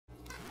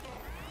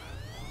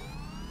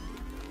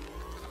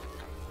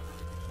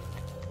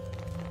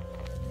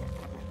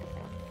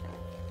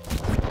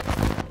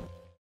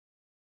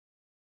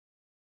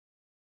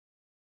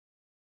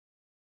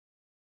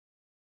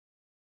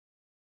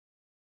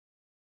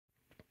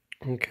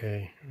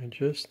Okay, I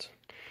just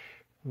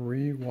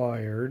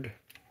rewired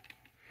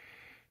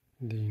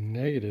the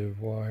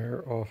negative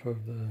wire off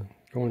of the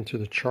going to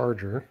the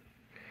charger.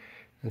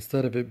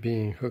 Instead of it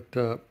being hooked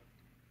up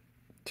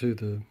to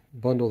the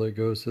bundle that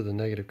goes to the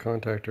negative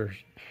contactors,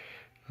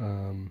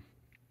 I'm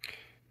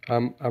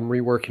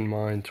reworking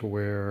mine to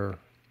where,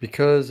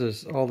 because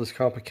there's all this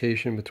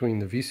complication between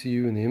the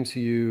VCU and the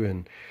MCU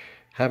and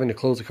having to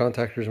close the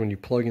contactors when you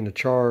plug in the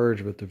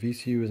charge, but the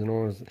VCU isn't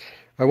on.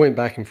 I went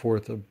back and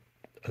forth a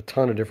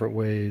ton of different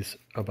ways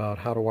about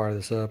how to wire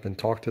this up and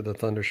talk to the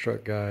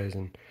Thunderstruck guys.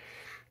 And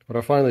what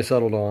I finally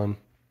settled on,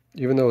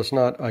 even though it's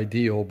not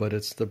ideal, but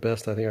it's the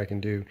best I think I can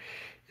do,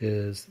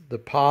 is the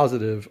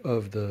positive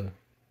of the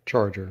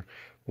charger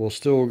will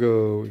still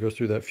go, it goes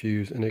through that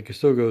fuse, and it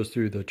still goes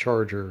through the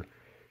charger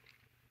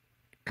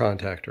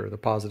contactor, the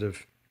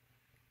positive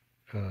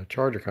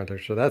charger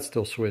contactor. So that's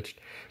still switched,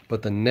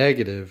 but the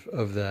negative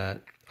of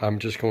that, I'm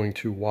just going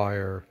to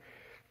wire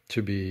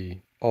to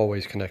be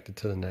always connected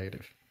to the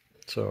negative.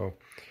 So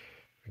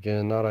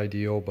again, not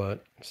ideal,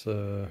 but it's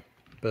the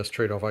best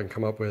trade-off I can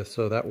come up with.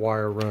 So that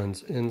wire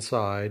runs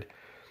inside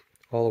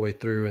all the way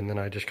through, and then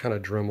I just kind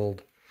of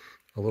dremeled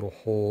a little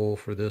hole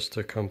for this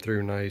to come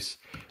through nice.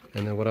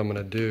 And then what I'm going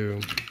to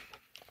do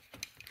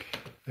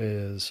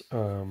is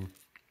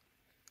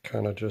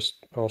kind of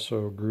just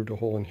also grooved a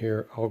hole in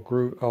here.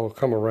 I'll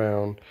come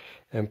around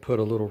and put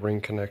a little ring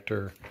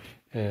connector,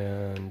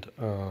 and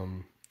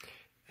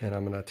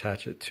I'm going to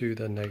attach it to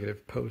the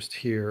negative post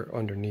here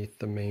underneath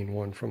the main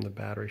one from the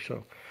battery.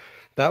 So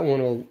that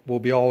one will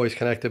be always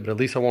connected, but at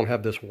least I won't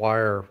have this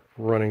wire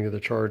running to the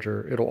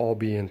charger. It'll all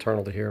be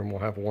internal to here, and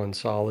we'll have one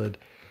solid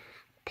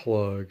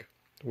plug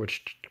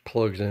which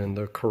plugs in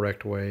the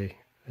correct way,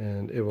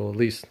 and it will at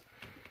least,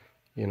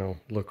 you know,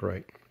 look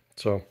right.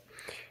 So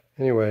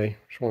anyway,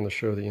 just wanted to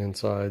show the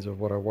insides of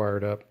what I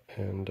wired up,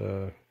 and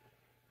in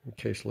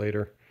case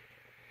later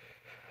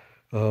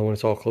when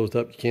it's all closed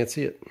up you can't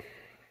see it.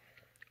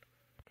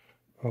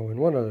 Oh, and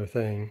one other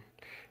thing,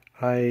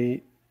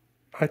 I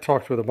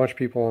talked with a bunch of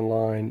people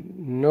online.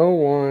 No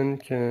one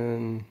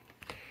can,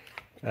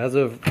 as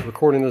of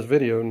recording this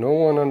video, no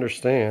one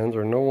understands,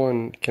 or no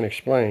one can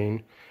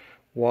explain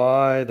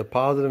why the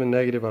positive and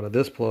negative out of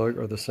this plug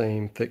are the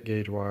same thick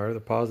gauge wire,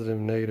 the positive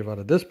and negative out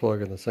of this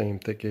plug are the same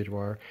thick gauge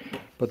wire,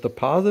 but the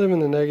positive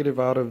and the negative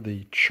out of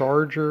the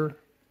charger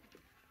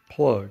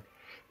plug,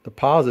 the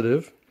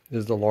positive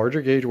is the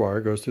larger gauge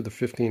wire, goes through the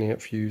 15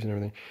 amp fuse and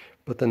everything,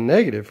 but the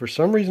negative, for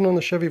some reason on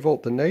the Chevy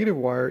Volt, the negative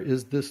wire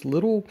is this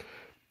little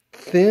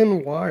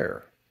thin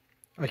wire.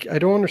 I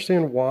don't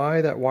understand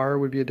why that wire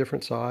would be a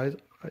different size.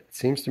 It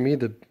seems to me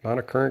the amount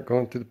of current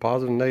going through the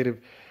positive and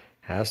negative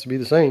has to be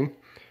the same,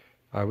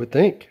 I would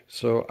think.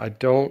 So I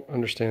don't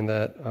understand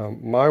that.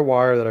 My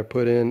wire that I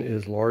put in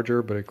is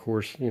larger, but of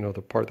course, you know,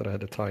 the part that I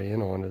had to tie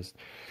in on is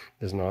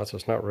not, so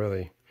it's not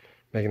really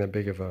making that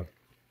big of a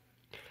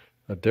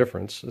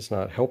difference. It's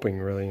not helping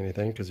really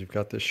anything because you've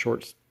got this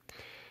short,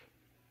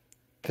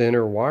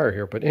 thinner wire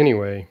here. But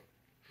anyway,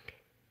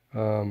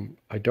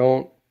 I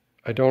don't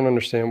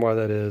understand why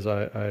that is.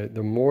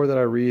 The more that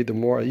I read, the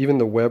more, even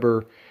the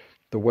Weber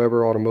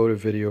automotive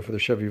video for the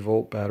Chevy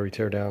Volt battery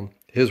teardown,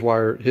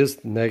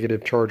 his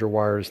negative charger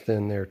wire is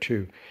thin there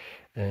too.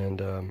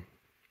 And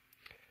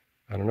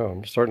I don't know,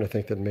 I'm starting to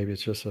think that maybe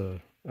it's just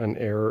an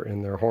error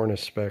in their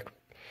harness spec.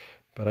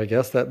 But I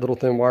guess that little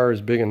thin wire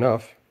is big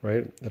enough,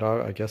 right? That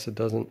I guess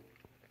it'll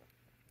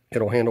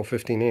handle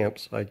 15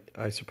 amps,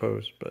 I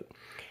suppose. But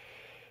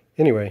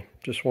anyway,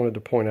 just wanted to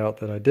point out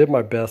that I did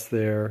my best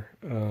there,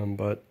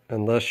 but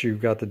unless you've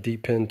got the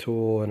D-pin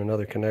tool and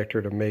another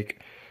connector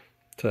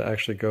to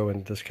actually go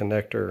in this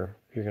connector,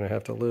 you're going to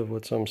have to live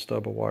with some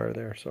stub of wire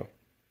there. So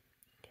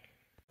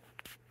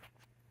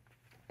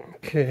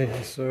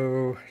okay,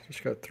 so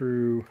just got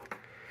through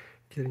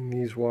getting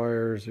these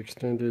wires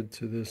extended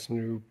to this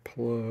new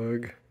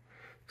plug.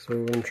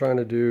 So what I'm trying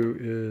to do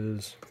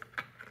is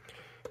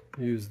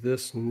use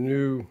this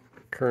new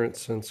current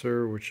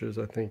sensor, which is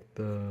I think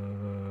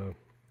the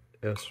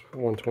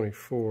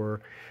S124,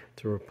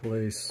 to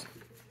replace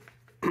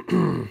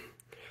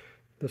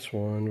this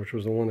one, which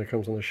was the one that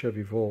comes on the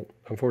Chevy Volt.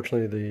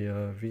 Unfortunately,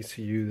 the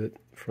VCU that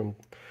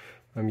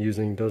I'm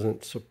using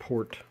doesn't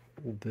support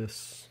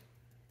this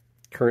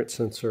current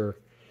sensor,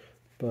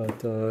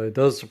 but it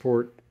does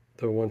support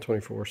the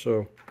 124.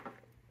 So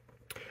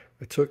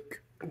I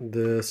took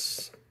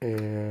this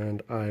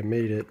and I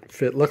made it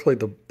fit. Luckily,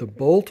 the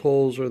bolt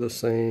holes are the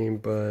same,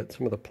 but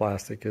some of the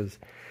plastic is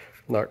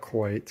not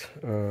quite.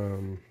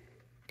 Let me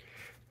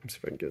see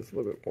if I can get this a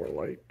little bit more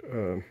light.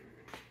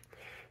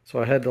 So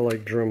I had to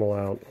like Dremel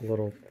out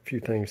a few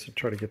things to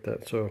try to get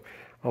that. So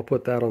I'll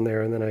put that on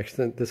there, and then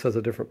this has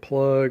a different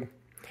plug.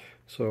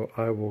 So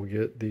I will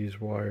get these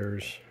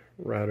wires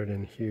routed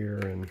in here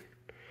and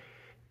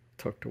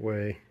tucked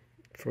away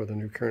for the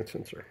new current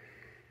sensor.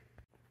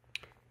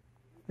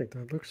 I think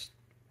that looks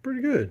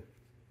pretty good.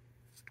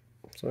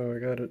 So I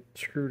got it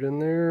screwed in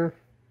there.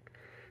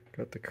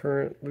 Got the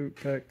current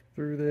loop back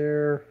through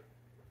there.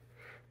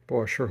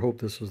 Boy, I sure hope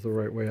this is the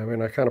right way. I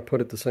mean, I kind of put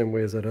it the same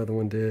way as that other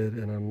one did,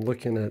 and I'm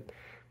looking at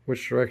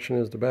which direction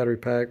is the battery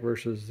pack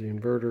versus the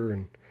inverter,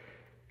 and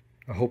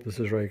I hope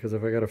this is right, because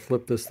if I got to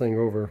flip this thing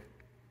over,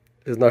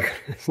 it's not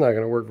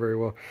going to work very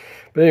well.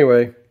 But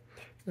anyway,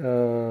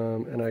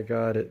 and I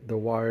got the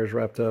wires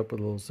wrapped up with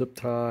a little zip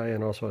tie,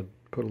 and also I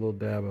put a little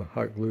dab of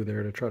hot glue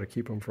there to try to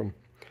keep them from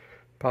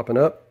popping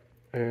up.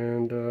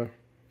 And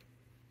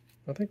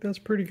I think that's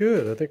pretty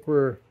good. I think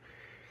we're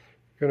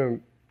going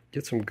to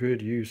get some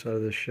good use out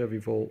of this Chevy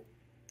Volt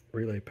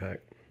relay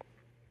pack.